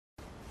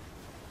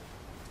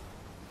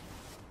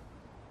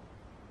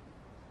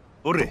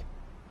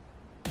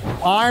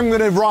I'm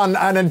gonna run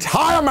an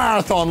entire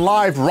marathon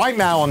live right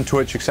now on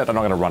Twitch, except I'm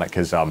not gonna run it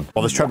because, well,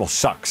 this treadmill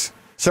sucks.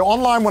 So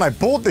online, when I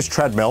bought this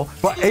treadmill,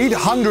 for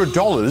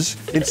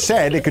 $800, it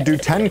said it could do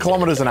 10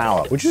 kilometers an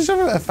hour, which is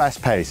a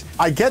fast pace.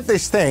 I get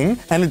this thing,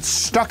 and it's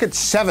stuck at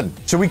 7.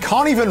 So we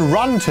can't even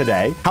run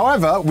today.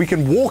 However, we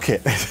can walk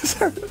it.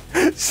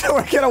 So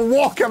we're gonna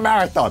walk a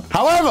marathon.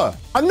 However,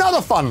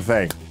 another fun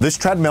thing. This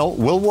treadmill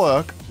will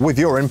work with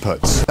your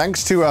inputs.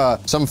 Thanks to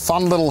some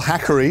fun little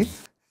hackery.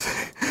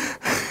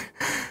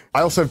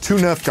 I also have 2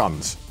 Nerf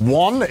guns.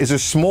 One is a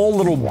small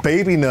little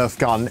baby Nerf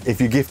gun. If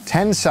you give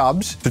 10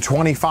 subs to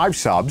 25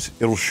 subs,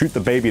 it'll shoot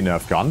the baby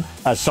Nerf gun.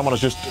 As someone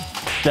has just,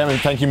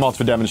 thank you, mods,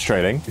 for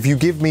demonstrating. If you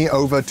give me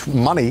over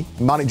money,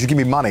 you give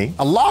me money,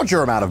 a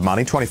larger amount of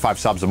money, 25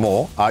 subs or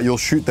more, you'll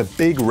shoot the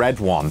big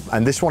red one.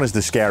 And this one is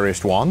the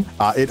scariest one.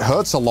 It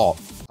hurts a lot.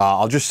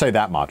 I'll just say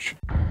that much.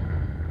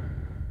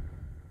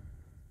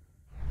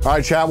 All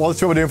right, chat, well,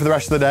 that's what we're doing for the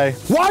rest of the day.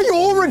 Why are you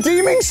all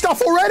redeeming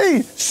stuff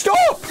already?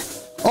 Stop!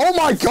 Oh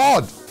my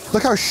God!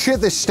 Look how shit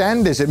this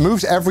stand is. It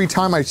moves every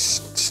time I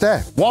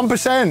step.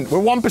 1%. We're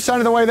 1%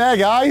 of the way there,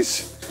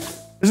 guys.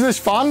 Isn't this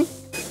fun?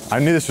 I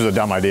knew this was a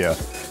dumb idea.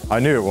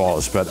 I knew it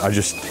was, but you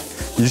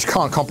just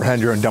can't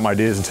comprehend your own dumb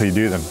ideas until you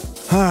do them.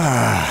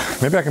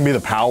 Maybe I can be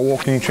the power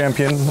walking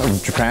champion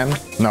of Japan.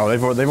 No,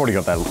 they've already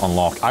got that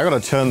unlocked. I gotta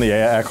turn the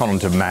aircon on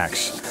to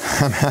max.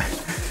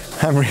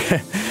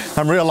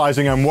 I'm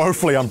realizing I'm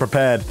woefully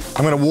unprepared.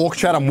 I'm gonna walk,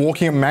 chat. I'm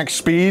walking at max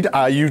speed.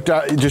 You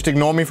just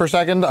ignore me for a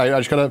second. I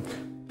just gotta.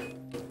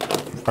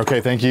 Okay,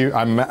 thank you.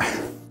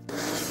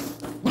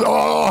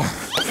 Oh,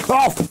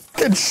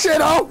 fucking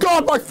shit! Oh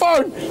God, my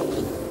phone!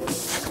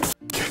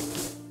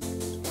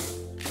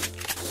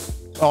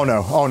 Oh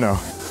no! Oh no!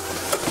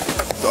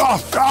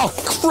 Oh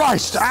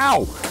Christ!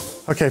 Ow!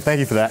 Okay, thank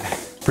you for that.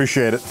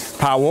 Appreciate it.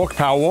 Power walk.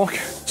 Power walk.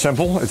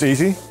 Simple. It's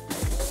easy.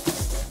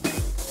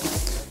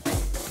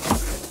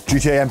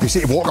 GTA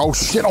NPC walk. Oh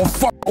shit. Oh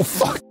fuck. Oh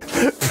fuck.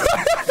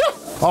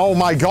 Oh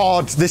my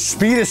God. This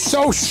speed is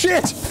so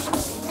shit.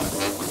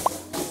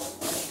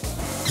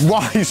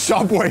 Why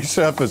Subway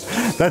Surfers?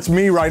 That's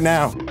me right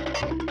now.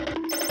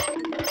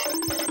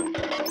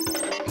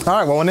 All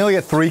right. Well, we're nearly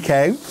at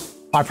 3K.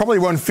 I probably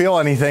won't feel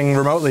anything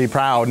remotely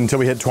proud until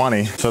we hit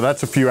 20. So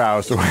that's a few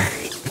hours away.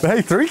 But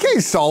hey, 3K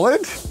is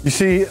solid. You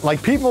see,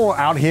 like people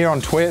out here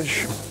on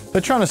Twitch,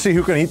 they're trying to see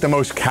who can eat the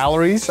most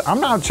calories. I'm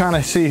not trying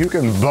to see who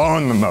can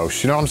burn the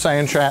most. You know what I'm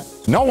saying, chat?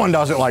 No one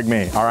does it like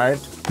me, all right?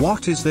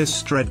 What is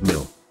this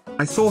treadmill?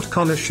 I thought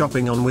Connor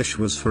shopping on Wish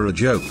was for a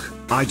joke.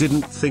 I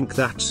didn't think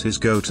that's his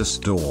go-to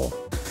store.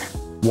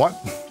 What?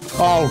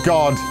 Oh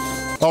God.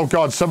 Oh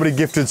God, somebody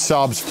gifted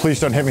subs. Please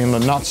don't hit me in the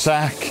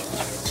nutsack.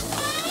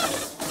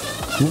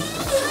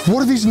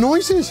 What are these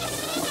noises?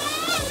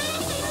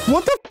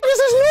 What the f is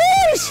this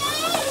noise?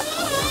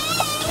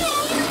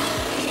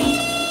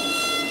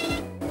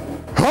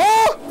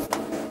 Huh?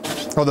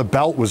 Oh, the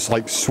belt was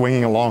like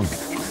swinging along.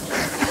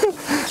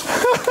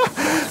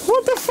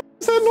 What the f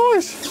is that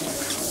noise?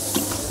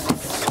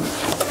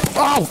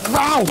 Ow,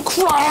 ow,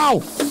 ow!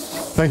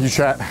 Thank you,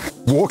 chat.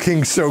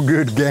 Walking so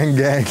good, gang,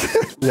 gang.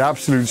 The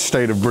absolute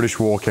state of British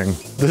walking.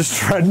 This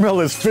treadmill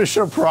is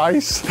Fisher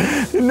Price.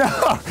 No,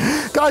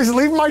 guys,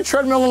 leave my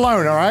treadmill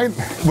alone, all right?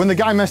 When the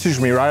guy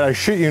messaged me, right, I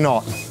shit you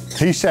not,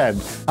 he said,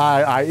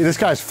 this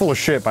guy's full of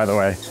shit, by the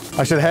way.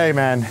 I said, hey,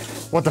 man,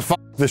 what the fuck?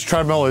 This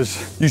treadmill is,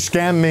 you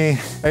scammed me,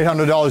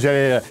 $800,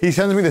 yeah. He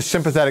sends me this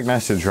sympathetic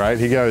message, right?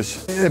 He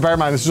goes, bear in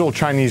mind, this is all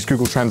Chinese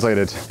Google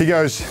translated.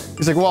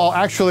 He's like, well,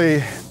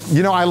 actually,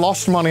 you know, I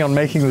lost money on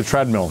making the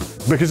treadmill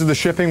because of the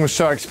shipping was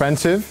so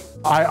expensive.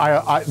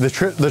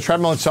 The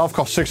treadmill itself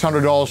cost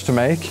 $600 to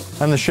make,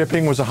 and the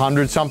shipping was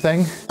 100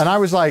 something. And I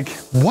was like,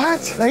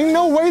 what? There ain't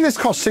no way this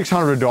cost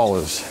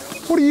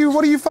 $600. What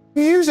are you fucking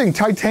using?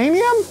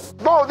 Titanium?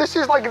 Bro, this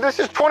is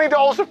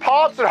 $20 of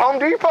parts at Home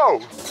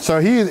Depot. So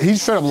he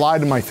straight up lied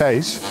to my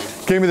face,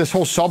 gave me this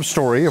whole sob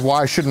story of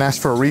why I shouldn't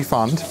ask for a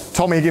refund,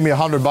 told me he'd give me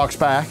 $100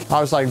 back.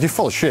 I was like, you're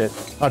full of shit.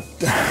 I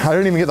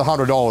didn't even get the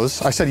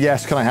 $100. I said,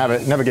 yes, can I have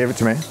it? Never gave it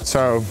to me.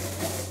 So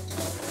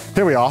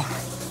here we are.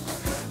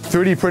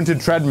 3D printed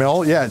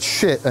treadmill. Yeah, it's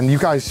shit. And you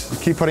guys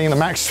keep putting in the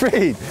max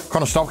speed.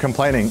 Connor, stop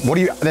complaining.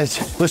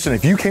 Listen,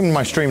 if you came to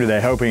my stream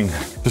today hoping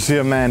to see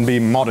a man be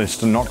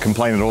modest and not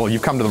complain at all,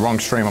 you've come to the wrong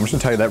stream. I'm just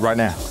gonna tell you that right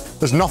now.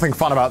 There's nothing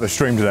fun about this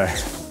stream today.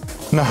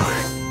 No.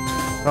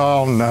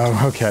 Oh no,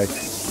 okay.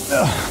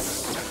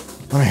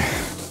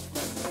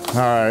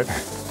 All right.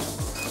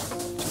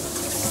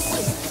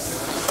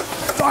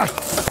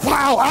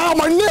 Wow, ow,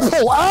 my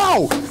nipple,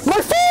 ow! My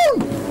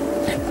phone!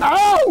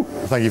 Ow!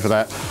 Thank you for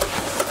that.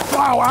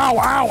 Ow, ow,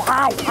 ow,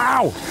 ow,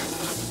 ow!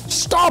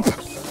 Stop!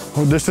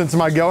 What distance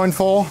am I going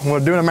for? We're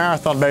doing a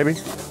marathon, baby.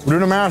 We're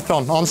doing a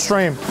marathon on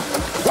stream.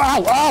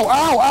 Ow, ow,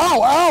 ow,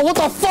 ow, ow! What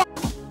the fuck?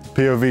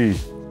 POV,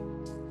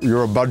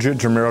 you're a budget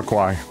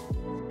Jamiroquai.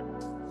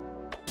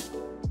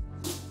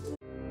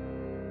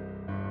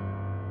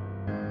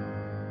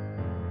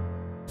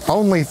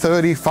 Only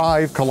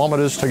 35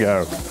 kilometers to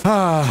go.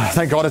 Ah,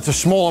 thank God it's a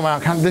small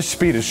amount. This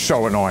speed is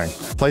so annoying.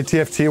 Play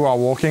TFT while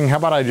walking. How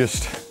about I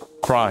just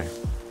Cry.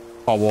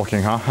 While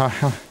walking, huh?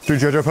 Do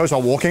JoJo pose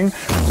while walking.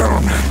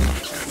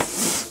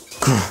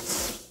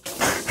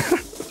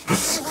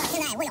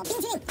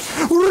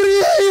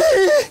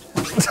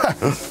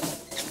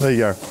 There you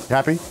go. You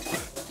happy?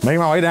 Making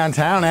my way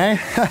downtown, eh?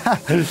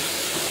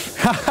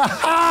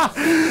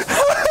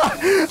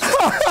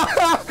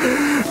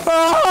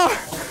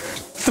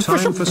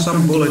 Time for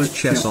some bullet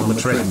chess on the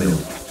treadmill.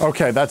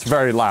 Okay, that's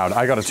very loud.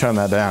 I gotta turn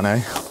that down,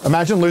 eh?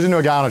 Imagine losing to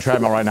a guy on a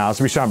treadmill right now. It's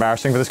gonna be so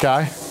embarrassing for this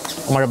guy.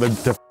 Oh my god,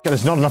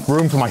 there's not enough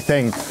room for my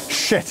thing.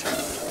 Shit.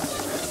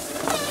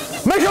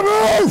 Make a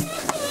move!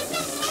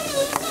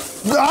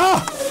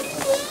 Ah!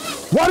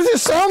 Why does it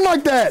sound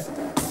like that?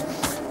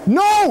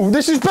 No,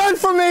 this is bad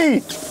for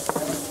me!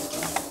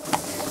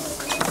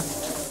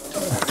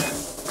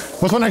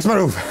 What's my next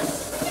move?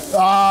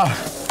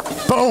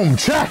 Boom,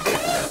 check!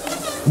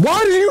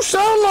 Why do you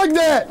sound like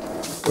that?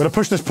 We're gonna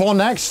push this pawn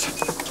next.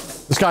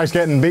 This guy's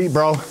getting beat,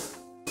 bro.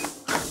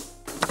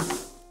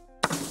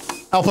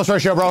 L plus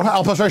ratio, bro.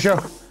 L plus ratio.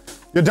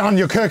 You're done,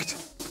 you're cooked.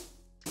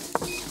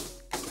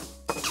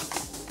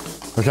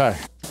 Okay.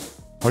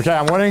 Okay,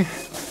 I'm winning.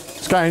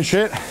 This guy ain't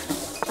shit.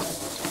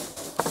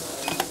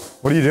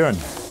 What are you doing?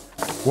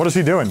 What is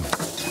he doing?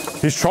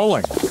 He's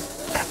trolling.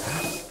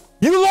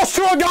 You lost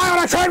to a guy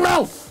on a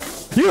treadmill!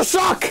 You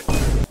suck!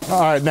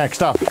 Alright,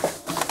 next up.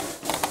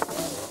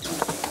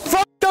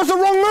 Fuck, that's the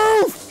wrong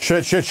move!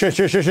 Shit, shit, shit,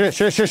 shit, shit, shit,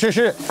 shit, shit, shit,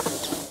 shit.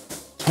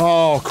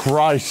 Oh,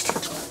 Christ.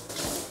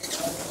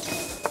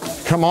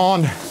 Come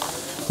on.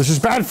 This is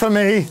bad for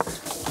me.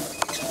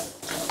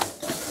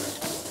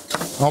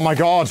 Oh my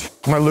god.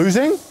 Am I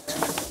losing?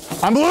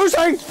 I'm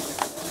losing!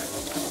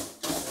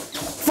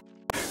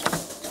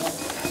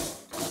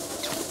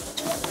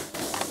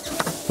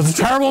 That's a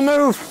terrible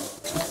move.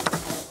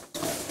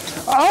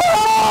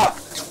 Ah!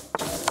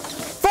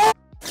 Fuck!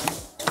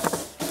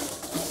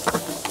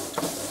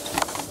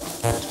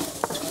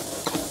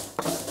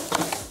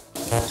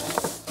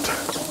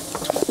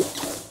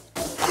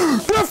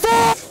 The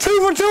fuck!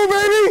 2 for 2,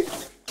 baby!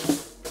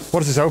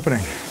 What is this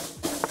opening?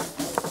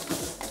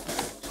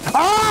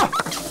 Ah!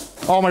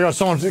 Oh my god,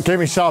 someone gave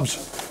me subs.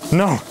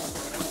 No.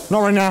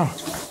 Not right now.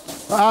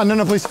 Ah, no,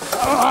 no, please.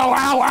 Ow,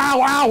 ow,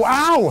 ow, ow,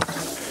 ow!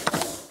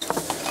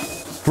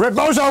 Rip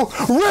Bozo!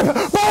 Rip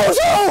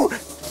Bozo!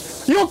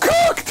 You're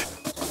cooked!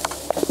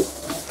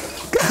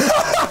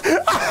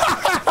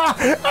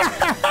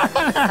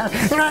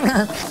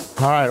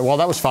 Alright, well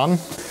that was fun. You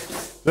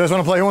guys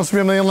want to play Who Wants to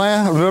Be a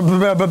Millionaire? Who wants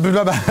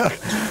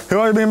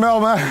to be a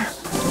millionaire?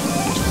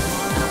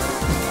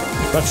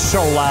 That's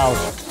so loud.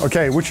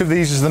 Okay, which of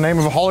these is the name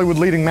of a Hollywood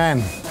leading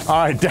man?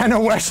 Alright, Dan,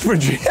 West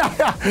Virginia.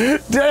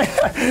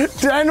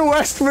 Dan,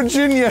 West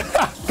Virginia.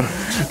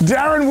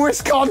 Darren,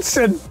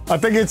 Wisconsin. I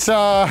think it's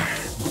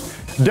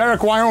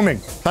Derek, Wyoming.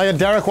 Can I get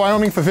Derek,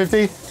 Wyoming for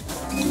 50? You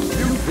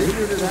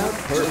figured it out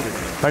perfectly.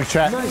 Thanks,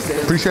 chat. Nice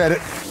answer. Appreciate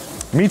it.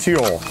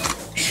 Meteor.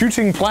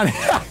 Shooting planet.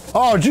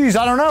 Oh, geez,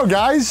 I don't know,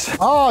 guys.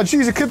 Oh,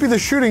 geez, it could be the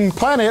shooting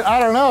planet. I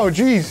don't know,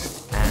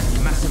 geez.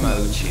 And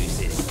Massimo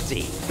chooses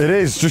D. It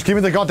is. Just give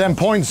me the goddamn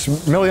points,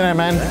 millionaire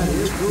man. That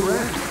is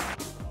correct.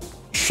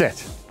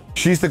 Shit.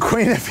 She's the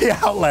queen of the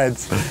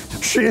outlets.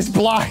 She is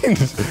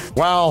blind.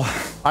 Well,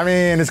 I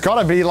mean, it's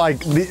gotta be like,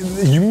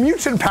 the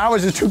mutant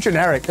powers is too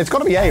generic. It's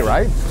gotta be A,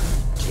 right?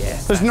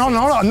 Yes. There's none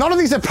of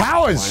these are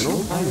powers.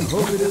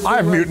 I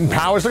have mutant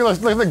powers.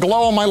 Look at the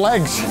glow on my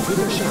legs.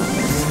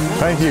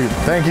 Thank you,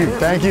 thank you,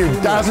 thank you.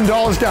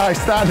 $1,000, guys.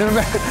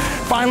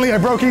 Finally, I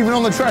broke even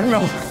on the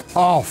treadmill.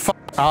 Oh, fuck.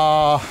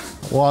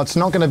 Well, it's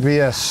not gonna be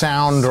a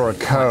sound or a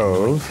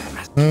cove.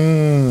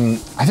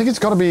 I think it's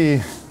gotta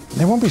be,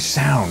 it won't be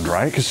sound,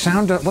 right? Because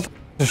sound, what the f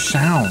is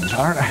sound?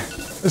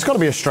 It's gotta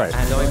be a straight.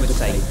 And I would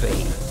say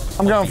B.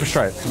 I'm going for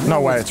straight.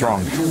 No way, it's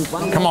wrong.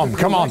 Come on,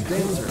 come on.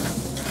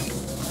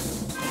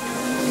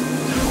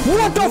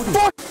 What the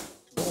fuck?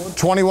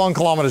 21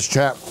 kilometers,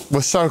 chat.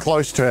 We're so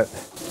close to it.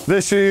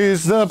 This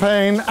is the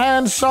pain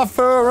and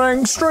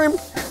suffering stream.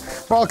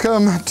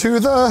 Welcome to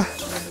the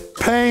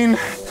pain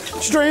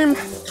stream.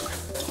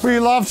 We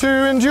love to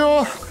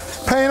endure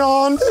pain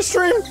on the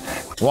stream.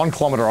 1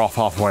 kilometer off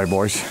halfway,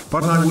 boys.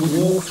 But I would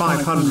walk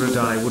 500.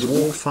 I would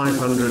walk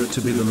 500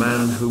 to be the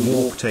man who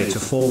walked A to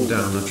fall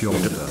down at your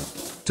da-da.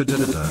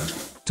 Da-da-da-da.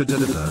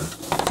 Da-da-da-da.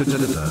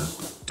 Da-da-da-da.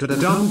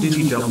 Da-da-dum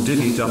diddy dum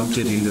diddy dum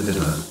diddy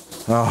da-da-da.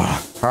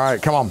 Oh, all right,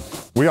 come on.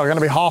 We are going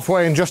to be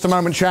halfway in just a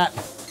moment, chat.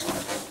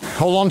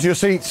 Hold on to your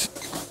seats.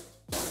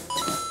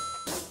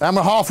 And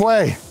we're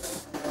halfway.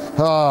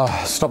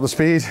 Stop the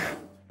speed.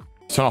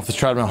 Turn off the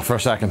treadmill for a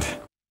second.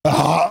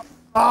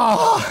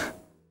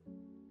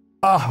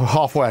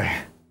 Halfway.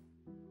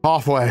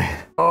 Halfway.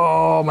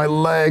 Oh, my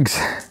legs.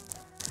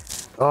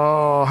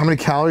 Oh, how many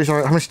calories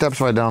how many steps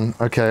have I done?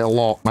 Okay, a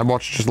lot. My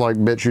watch just like,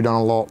 bitch, you done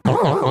a lot.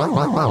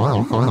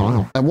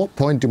 At what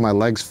point do my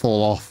legs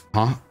fall off,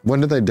 huh?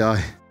 When do they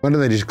die? When do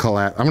they just call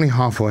out? I'm only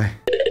halfway.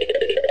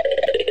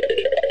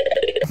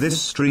 This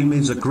stream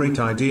is a great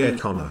idea,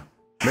 Connor.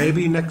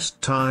 Maybe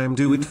next time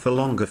do it for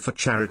longer for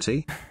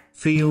charity.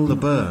 Feel the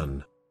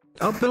burn.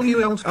 Where's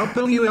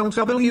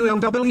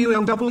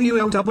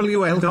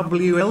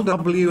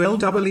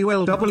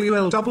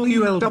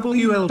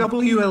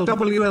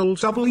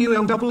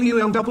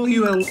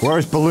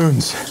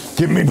balloons?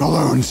 Give me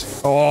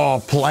balloons.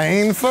 Oh,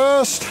 plane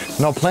first?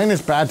 No, plane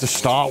is bad to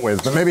start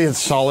with, but maybe it's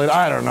solid.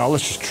 I don't know.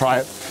 Let's just try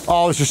it.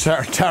 Oh, this is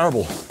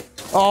terrible.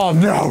 Oh,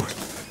 no.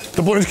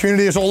 The balloons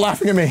community is all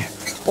laughing at me.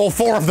 All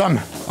 4 of them.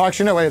 Oh,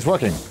 actually, no way, it's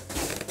working.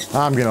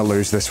 I'm gonna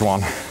lose this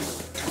one.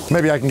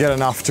 Maybe I can get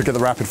enough to get the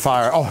rapid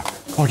fire. Oh,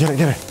 get it.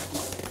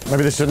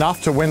 Maybe this is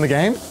enough to win the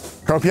game.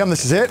 Copium,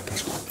 this is it.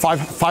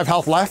 5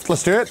 health left.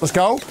 Let's do it. Let's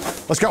go.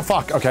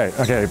 Fuck. Okay,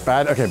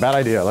 bad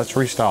idea. Let's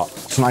restart.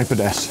 Sniper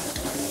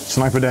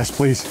desk,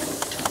 please.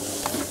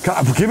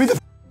 Give me the...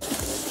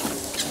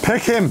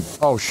 Pick him.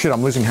 Oh shit,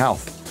 I'm losing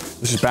health.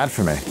 This is bad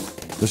for me.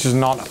 This is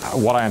not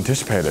what I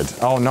anticipated.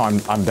 Oh no,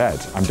 I'm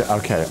dead.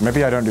 Okay,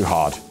 maybe I don't do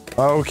hard.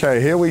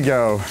 Okay, here we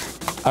go.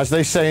 As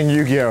they say in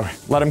Yu-Gi-Oh,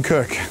 let him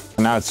cook.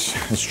 And now it's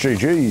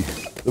GG.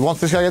 Once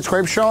this guy gets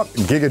scrape shot,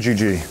 Giga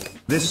GG.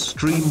 This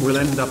stream will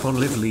end up on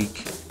Live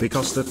Leak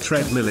because the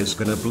treadmill is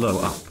gonna blow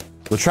up.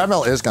 The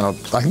treadmill is gonna,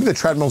 I think the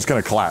treadmill's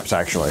gonna collapse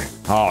actually.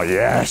 Oh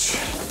yes.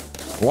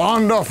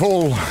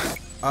 Wonderful.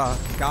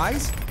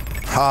 Guys?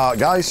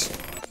 Guys?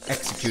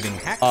 Executing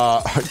hack?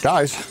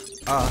 Guys?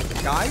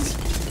 Guys?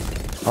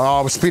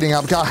 Oh, we're speeding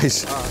up,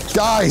 guys.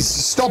 Guys,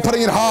 stop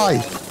putting it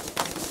high.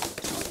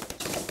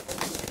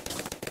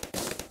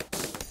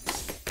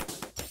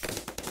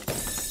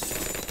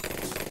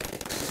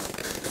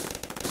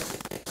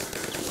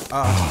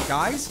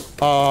 Guys?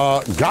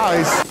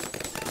 Guys?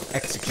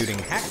 Executing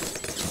hack?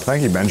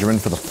 Thank you, Benjamin,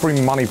 for the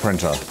free money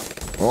printer.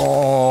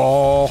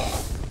 Oh,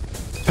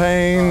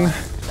 pain.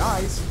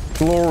 Guys?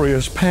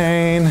 Glorious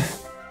pain.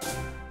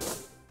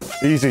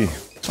 Easy.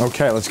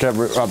 Okay, let's get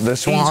up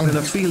this one. He's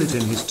gonna feel it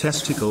in his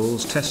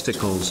testicles. Why?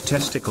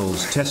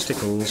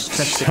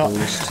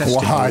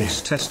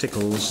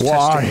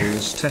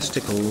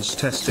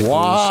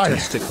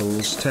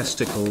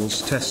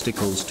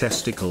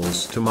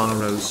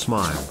 Tomorrow's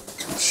smile.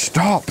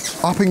 Stop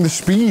upping the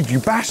speed, you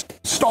bastard.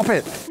 Stop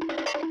it.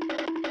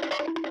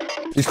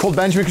 He's called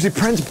Benjamin because he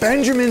prints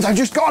Benjamins. I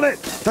just got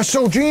it. That's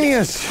so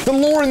genius. The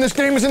lore in this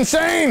game is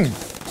insane.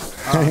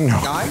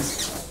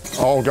 Guys?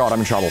 Oh God, I'm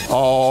in trouble.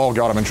 Oh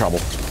God, I'm in trouble.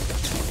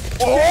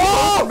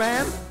 Oh,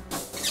 man!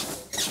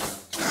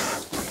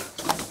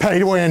 Pay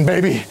to win,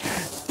 baby.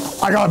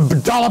 I got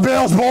dollar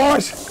bills,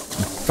 boys.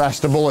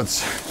 Faster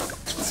bullets.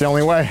 It's the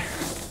only way.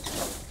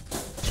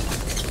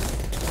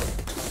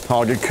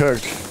 I'll get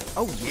cooked.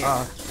 Oh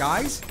yeah.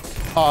 Guys?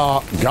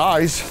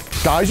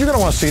 Guys, you're gonna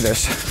want to see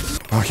this.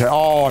 Okay.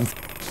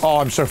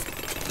 I'm so.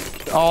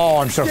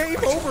 Game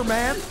over,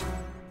 man.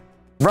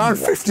 Round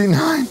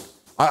 59.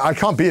 I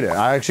can't beat it.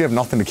 I actually have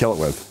nothing to kill it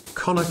with.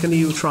 Connor, can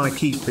you try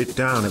keep it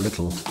down a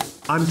little?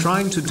 I'm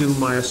trying to do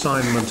my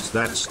assignment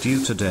that's due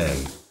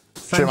today.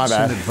 Thanks my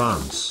bad. in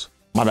advance.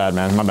 My bad,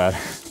 man. My bad.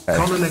 Hey.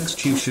 Connor,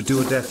 next you should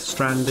do a Death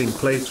Stranding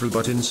playthrough,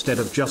 but instead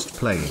of just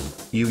playing,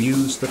 you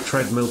use the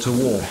treadmill to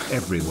walk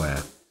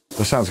everywhere.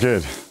 That sounds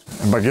good.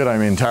 And by good, I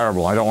mean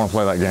terrible. I don't want to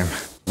play that game.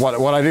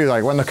 What I do,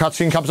 like when the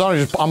cutscene comes on, I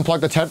just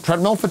unplug the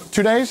treadmill for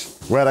 2 days?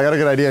 Wait, I got a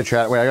good idea,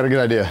 chat. Wait, I got a good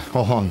idea.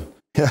 Hold on.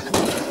 Yeah.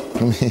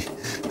 Let me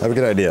have a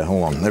good idea.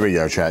 Hold on. There we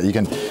go, chat. You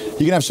can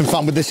have some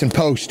fun with this in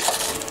post.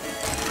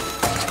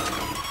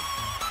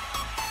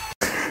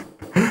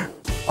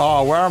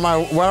 Oh, where am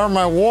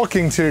I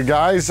walking to,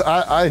 guys?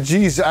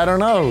 Geez, I don't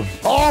know.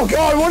 Oh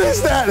God, what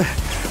is that?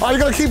 Oh, you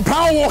gotta keep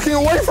power walking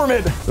away from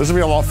it. This will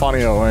be a lot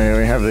funnier when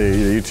we have the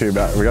YouTube.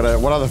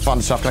 What other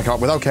fun stuff can I come up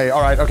with? Okay,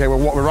 all right, okay,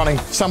 we're running.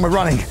 Son, we're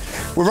running.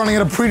 We're running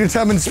at a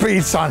predetermined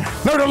speed, son.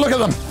 No, don't look at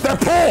them. They're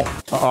poor.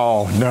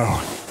 Oh,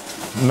 no.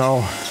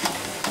 No.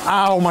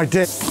 Ow, my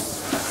dick.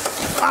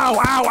 Ow,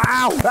 ow,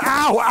 ow,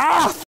 ow,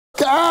 ow,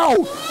 ow.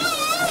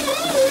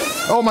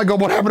 Oh my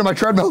God, what happened to my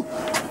treadmill?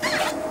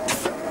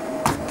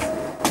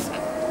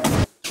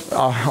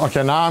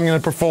 Okay, now I'm gonna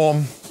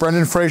perform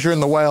Brendan Fraser in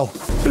The Whale.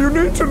 You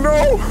need to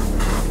know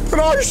that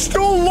I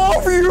still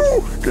love you,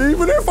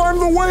 even if I'm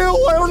the whale.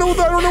 I don't know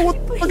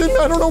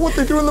what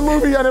they do in the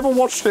movie. I never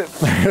watched it.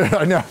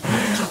 I know.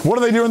 What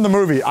do they do in the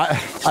movie? I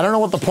don't know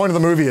what the point of the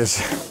movie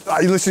is.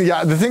 Listen,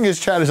 yeah, the thing is,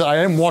 Chad, is that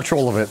I didn't watch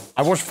all of it.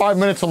 I watched 5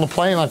 minutes on the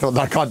plane. I thought,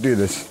 I can't do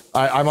this.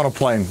 I'm on a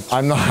plane.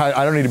 I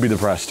don't need to be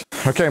depressed.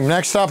 Okay,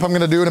 next up, I'm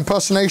gonna do an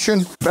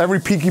impersonation of every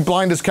Peaky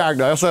Blinders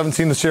character. I also haven't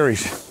seen the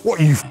series. What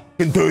are you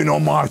f***ing doing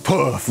on my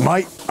turf,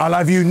 mate? I'll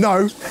have you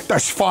know,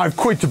 that's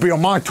 £5 to be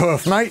on my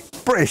turf, mate.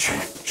 British.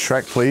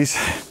 Shrek, please.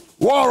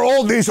 What are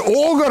all these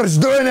ogres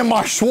doing in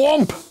my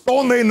swamp?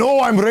 Don't they know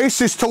I'm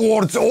racist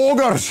towards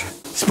ogres?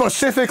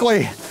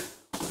 Specifically,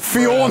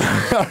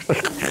 Fiona.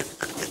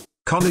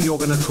 Connor, you're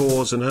gonna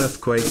cause an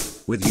earthquake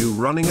with you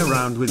running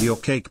around with your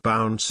cake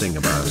bouncing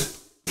about.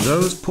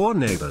 Those poor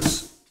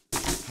neighbors.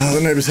 Oh,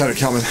 the neighbors had it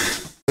coming.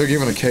 They were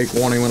given a cake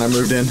warning when I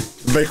moved in.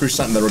 The bakery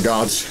sent their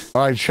regards.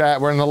 All right,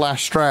 chat, we're in the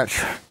last stretch.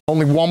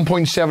 Only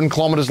 1.7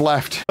 kilometers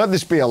left. Let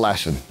this be a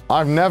lesson.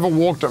 I've never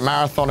walked a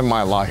marathon in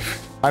my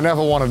life. I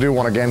never want to do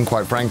one again,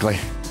 quite frankly.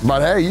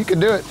 But hey, you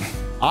can do it.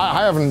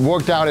 I haven't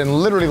worked out in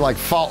literally like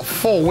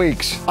 4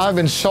 weeks. I've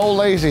been so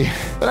lazy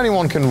that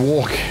anyone can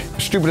walk a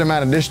stupid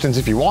amount of distance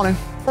if you want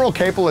to. We're all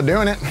capable of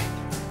doing it.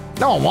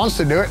 No one wants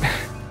to do it.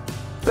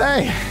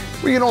 Hey,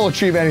 we can all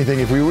achieve anything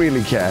if we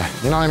really care.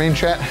 You know what I mean,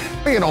 chat?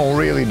 We can all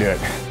really do it.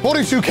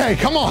 42K,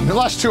 come on, the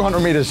last 200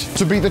 meters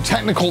to beat the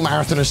technical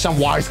marathon, as some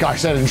wise guy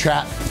said in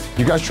chat.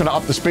 You guys trying to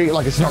up the speed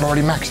like it's not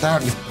already maxed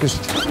out? Because,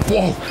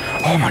 whoa,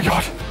 oh my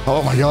God.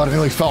 Oh my God, I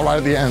nearly fell right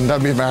at the end.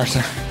 That'd be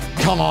embarrassing.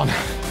 Come on.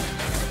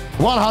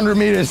 100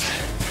 meters.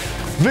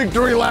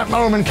 Victory lap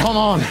moment, come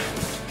on.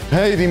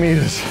 80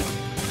 meters.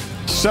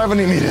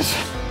 70 meters.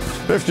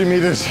 50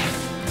 meters.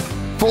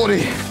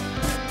 40.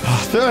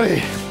 30.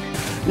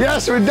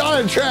 Yes, we've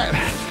done it, chat.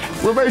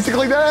 We're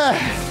basically there.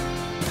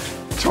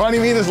 20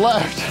 meters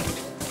left.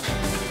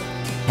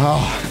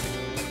 Oh.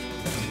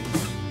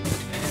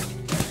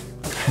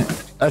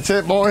 That's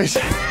it, boys.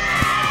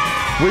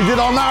 We did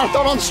our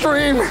marathon on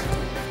stream.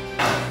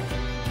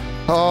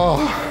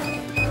 Oh.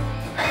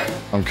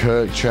 I'm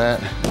cooked,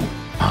 chat.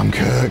 I'm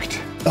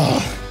cooked.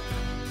 Oh.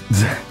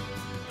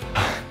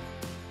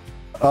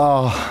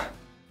 Oh.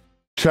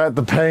 Chat,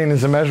 the pain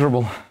is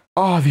immeasurable.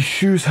 Oh, these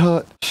shoes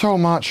hurt so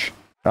much.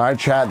 All right,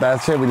 chat,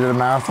 that's it. We did a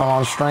marathon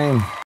on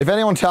stream. If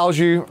anyone tells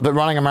you that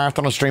running a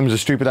marathon on stream is a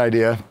stupid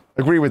idea,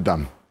 agree with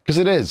them, because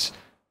it is.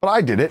 But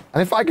I did it,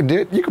 and if I can do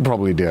it, you can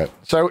probably do it.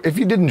 So if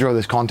you did enjoy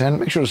this content,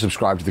 make sure to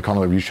subscribe to the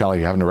ConnorDawg channel if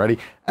you haven't already,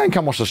 and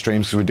come watch the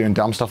streams because we're doing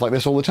dumb stuff like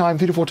this all the time,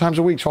 3 to 4 times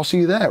a week. So I'll see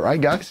you there, right,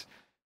 guys?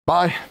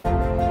 Bye.